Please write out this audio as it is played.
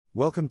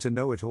Welcome to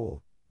Know It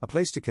All, a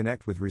place to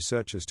connect with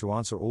researchers to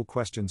answer all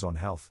questions on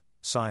health,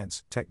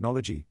 science,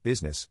 technology,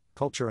 business,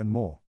 culture, and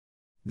more.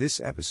 This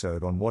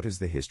episode on What is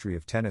the History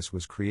of Tennis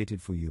was created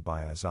for you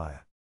by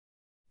Isaiah.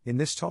 In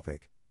this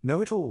topic,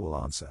 Know It All will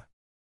answer: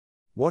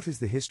 what is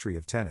the history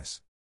of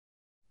tennis?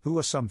 Who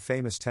are some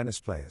famous tennis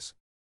players?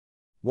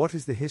 What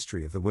is the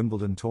history of the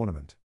Wimbledon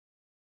tournament?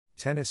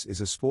 Tennis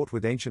is a sport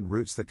with ancient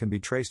roots that can be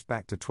traced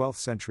back to 12th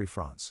century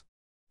France.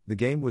 The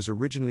game was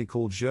originally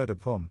called Jeu de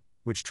Paume,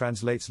 which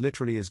translates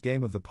literally as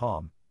game of the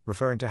palm,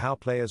 referring to how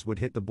players would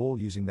hit the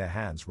ball using their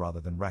hands rather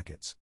than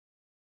rackets.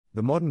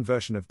 The modern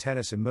version of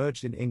tennis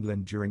emerged in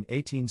England during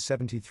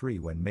 1873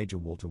 when Major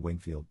Walter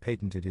Wingfield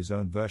patented his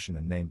own version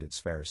and named it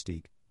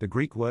spheristique, the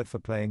Greek word for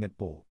playing at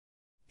ball.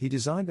 He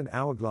designed an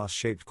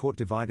hourglass-shaped court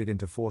divided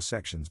into 4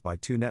 sections by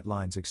 2 net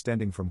lines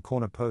extending from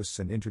corner posts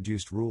and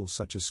introduced rules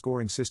such as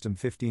scoring system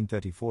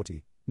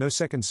 15-30-40, no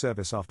second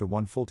service after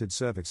one faulted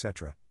serve,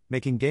 etc.,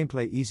 making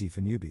gameplay easy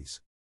for newbies.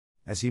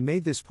 As he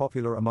made this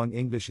popular among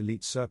English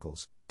elite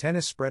circles,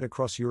 tennis spread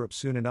across Europe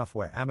soon enough,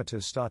 where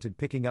amateurs started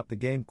picking up the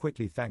game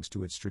quickly thanks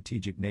to its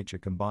strategic nature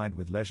combined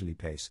with leisurely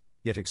pace,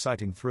 yet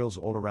exciting thrills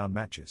all around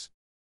matches.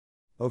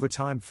 Over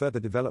time, further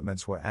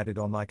developments were added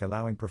on, like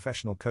allowing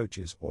professional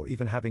coaches or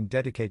even having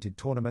dedicated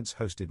tournaments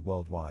hosted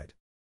worldwide.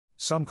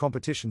 Some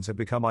competitions have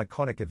become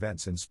iconic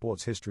events in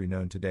sports history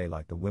known today,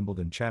 like the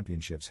Wimbledon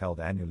Championships held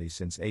annually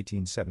since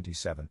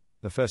 1877,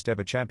 the first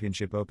ever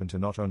championship open to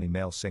not only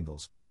male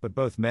singles, but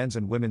both men's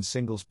and women's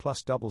singles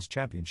plus doubles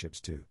championships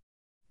too.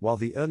 While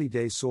the early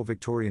days saw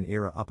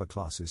Victorian-era upper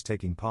classes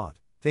taking part,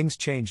 things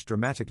changed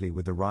dramatically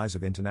with the rise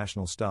of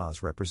international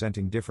stars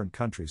representing different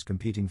countries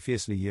competing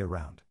fiercely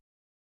year-round.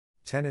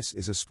 Tennis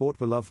is a sport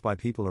beloved by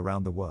people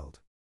around the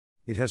world.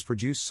 It has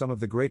produced some of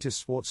the greatest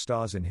sports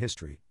stars in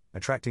history,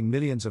 attracting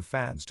millions of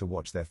fans to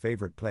watch their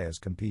favorite players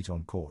compete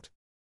on court.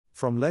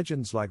 From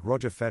legends like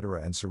Roger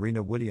Federer and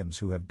Serena Williams,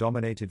 who have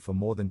dominated for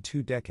more than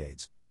 2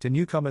 decades, to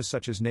newcomers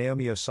such as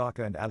Naomi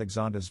Osaka and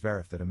Alexander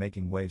Zverev that are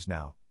making waves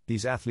now,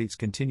 these athletes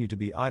continue to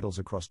be idols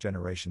across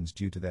generations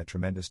due to their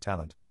tremendous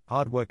talent,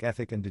 hard work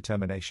ethic, and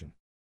determination.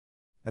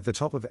 At the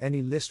top of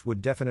any list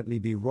would definitely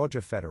be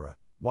Roger Federer,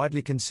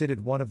 widely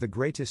considered one of the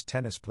greatest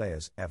tennis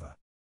players ever.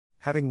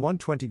 Having won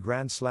 20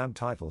 Grand Slam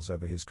titles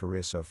over his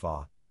career so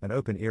far, an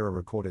open-era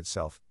record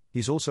itself,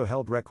 he's also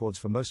held records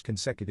for most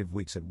consecutive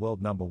weeks at world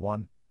number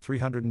 1,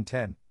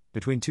 310,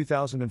 between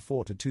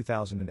 2004 to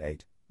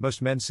 2008,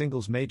 most men's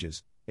singles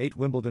majors, 8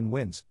 Wimbledon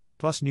wins,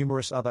 plus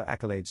numerous other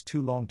accolades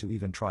too long to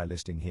even try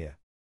listing here.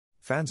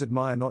 Fans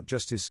admire not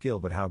just his skill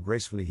but how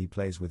gracefully he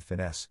plays with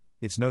finesse.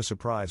 It's no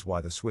surprise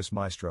why the Swiss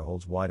maestro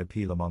holds wide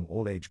appeal among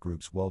all age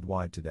groups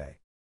worldwide today.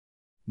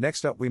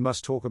 Next up, we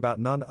must talk about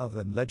none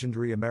other than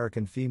legendary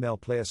American female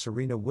player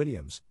Serena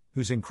Williams,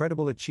 whose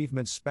incredible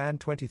achievements span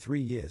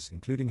 23 years,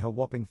 including her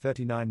whopping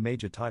 39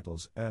 major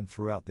titles earned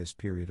throughout this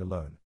period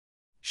alone.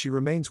 She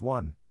remains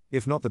one,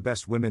 if not the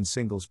best women's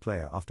singles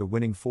player, after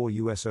winning 4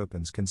 US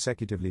Opens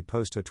consecutively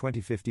post her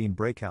 2015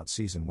 breakout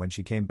season when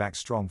she came back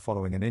strong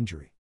following an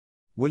injury.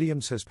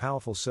 Williams has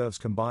powerful serves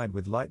combined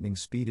with lightning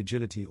speed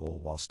agility, all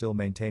while still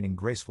maintaining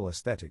graceful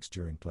aesthetics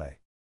during play.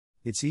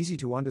 It's easy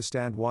to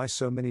understand why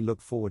so many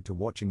look forward to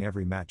watching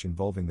every match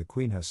involving the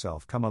Queen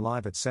herself come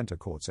alive at center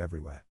courts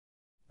everywhere.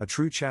 A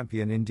true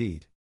champion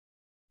indeed.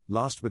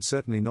 Last but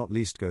certainly not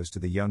least goes to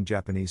the young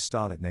Japanese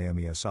starlet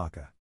Naomi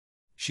Osaka.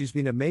 She's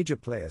been a major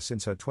player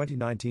since her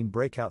 2019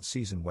 breakout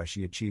season, where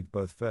she achieved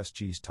both first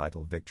G's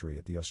title victory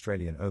at the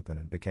Australian Open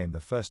and became the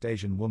first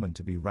Asian woman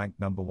to be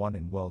ranked number 1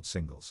 in world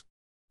singles.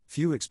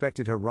 Few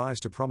expected her rise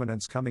to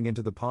prominence coming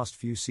into the past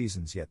few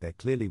seasons, yet there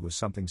clearly was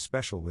something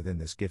special within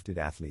this gifted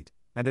athlete,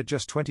 and at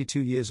just 22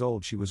 years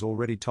old she was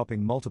already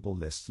topping multiple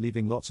lists,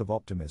 leaving lots of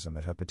optimism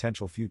at her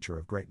potential future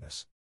of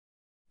greatness.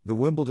 The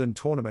Wimbledon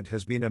tournament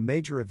has been a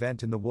major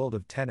event in the world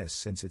of tennis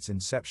since its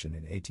inception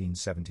in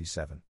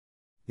 1877.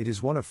 It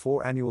is one of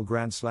 4 annual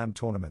Grand Slam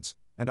tournaments,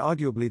 and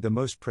arguably the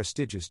most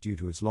prestigious due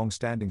to its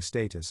long-standing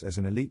status as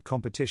an elite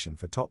competition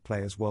for top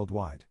players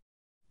worldwide.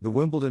 The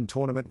Wimbledon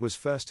tournament was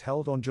first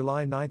held on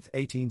July 9,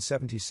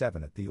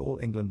 1877 at the All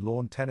England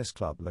Lawn Tennis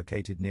Club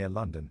located near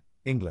London,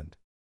 England.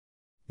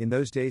 In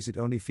those days it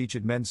only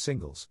featured men's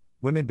singles.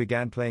 Women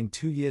began playing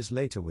 2 years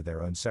later with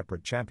their own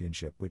separate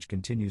championship, which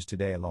continues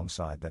today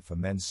alongside that for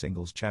men's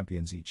singles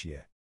champions each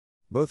year.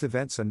 Both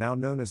events are now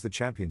known as the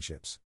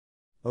championships.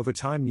 Over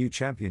time, new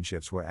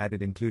championships were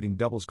added, including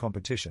doubles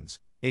competitions,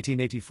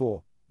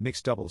 1884,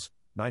 mixed doubles,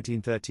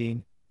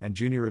 1913, and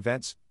junior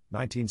events,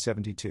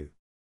 1972.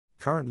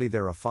 Currently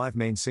there are 5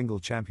 main single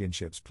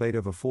championships played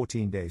over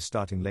 14 days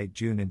starting late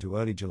June into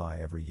early July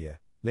every year: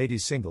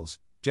 ladies singles,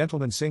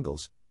 gentlemen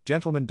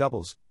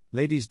doubles,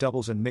 ladies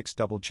doubles, and mixed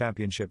double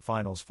championship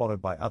finals,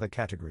 followed by other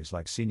categories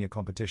like senior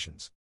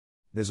competitions.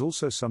 There's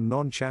also some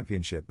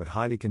non-championship but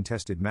highly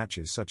contested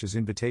matches such as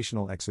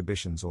invitational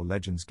exhibitions or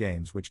Legends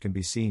games, which can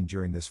be seen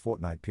during this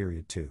fortnight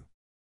period too.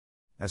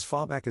 As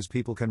far back as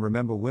people can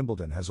remember,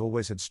 Wimbledon has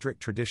always had strict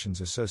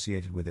traditions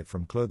associated with it,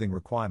 from clothing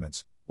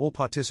requirements, all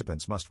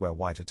participants must wear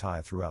white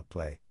attire throughout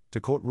play, to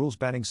court rules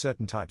banning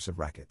certain types of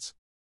rackets.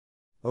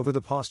 Over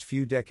the past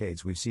few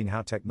decades, we've seen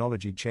how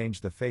technology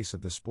changed the face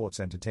of the sports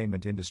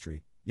entertainment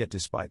industry, yet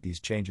despite these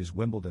changes,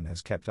 Wimbledon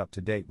has kept up to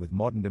date with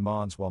modern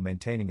demands while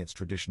maintaining its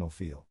traditional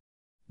feel.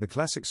 The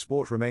classic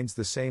sport remains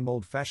the same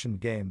old-fashioned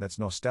game that's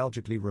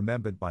nostalgically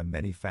remembered by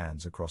many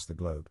fans across the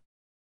globe.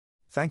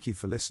 Thank you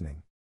for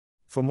listening.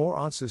 For more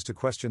answers to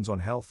questions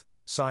on health,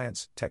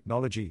 science,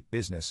 technology,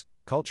 business,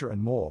 culture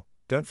and more,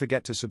 don't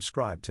forget to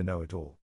subscribe to Know It All.